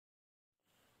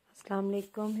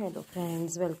Assalamualaikum, hello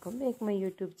friends, welcome back my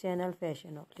YouTube channel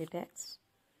Fashion of Latex.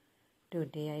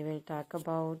 Today I will talk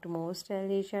about most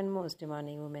stylish and most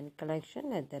demanding women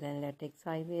collection leather and latex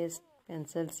high waist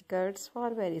pencil skirts for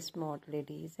very smart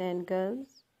ladies and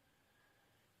girls.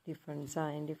 Different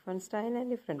design, different style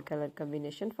and different color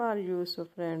combination for you. So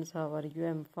friends, how are you?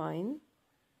 I'm fine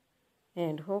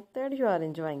and hope that you are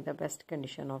enjoying the best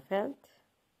condition of health.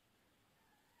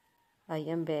 I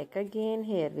am back again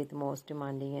here with most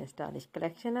demanding and stylish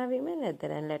collection of women leather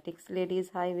and latex ladies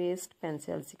high waist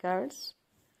pencil skirts.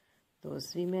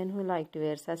 Those women who like to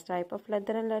wear such type of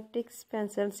leather and latex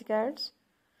pencil skirts.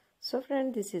 So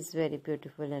friend, this is very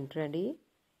beautiful and trendy.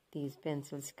 These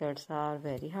pencil skirts are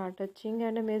very heart touching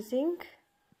and amazing.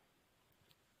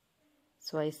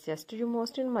 So I suggest you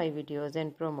most in my videos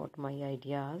and promote my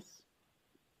ideas.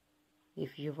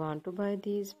 If you want to buy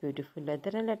these beautiful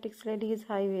leather and latex ladies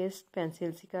high waist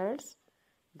pencil skirts,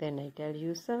 then I tell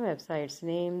you some websites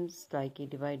names like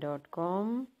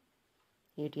edy.com,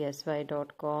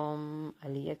 etsy.com,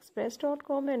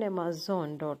 aliexpress.com and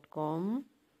amazon.com.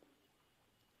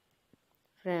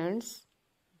 Friends,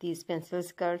 these pencil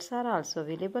skirts are also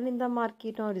available in the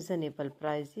market on reasonable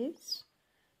prices.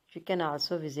 You can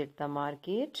also visit the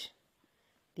market.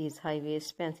 These high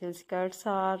waist pencil skirts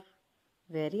are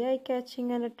very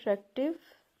eye-catching and attractive.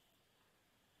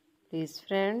 Please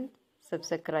friend,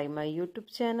 subscribe my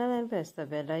YouTube channel and press the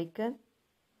bell icon.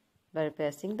 By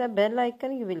pressing the bell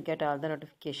icon, you will get all the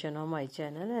notification on my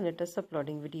channel and latest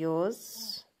uploading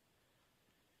videos.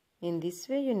 In this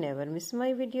way, you never miss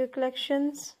my video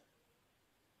collections.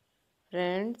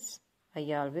 Friends, I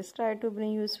always try to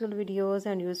bring useful videos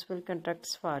and useful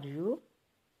contacts for you.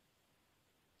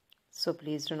 So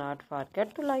please do not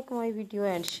forget to like my video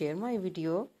and share my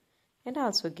video and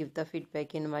also give the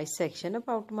feedback in my section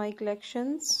about my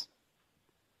collections.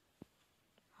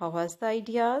 How was the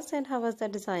ideas and how was the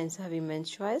designs of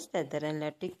women's choice leather and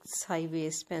latex high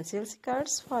waist pencil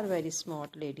skirts for very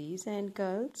smart ladies and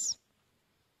girls.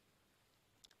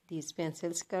 These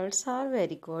pencil skirts are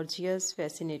very gorgeous,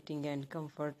 fascinating and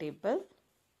comfortable.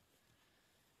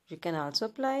 You can also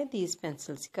apply these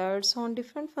pencil skirts on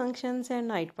different functions and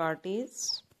night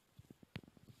parties.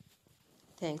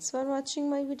 Thanks for watching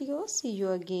my video. See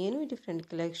you again with different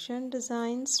collection,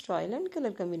 designs, style and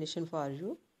color combination for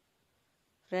you.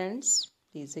 Friends,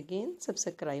 please again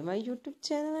subscribe my YouTube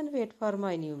channel and wait for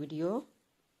my new video.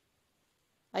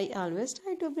 I always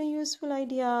try to bring useful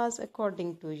ideas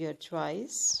according to your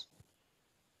choice.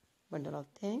 Bundle of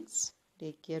thanks.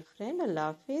 Take care friend.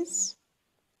 Allah Hafiz.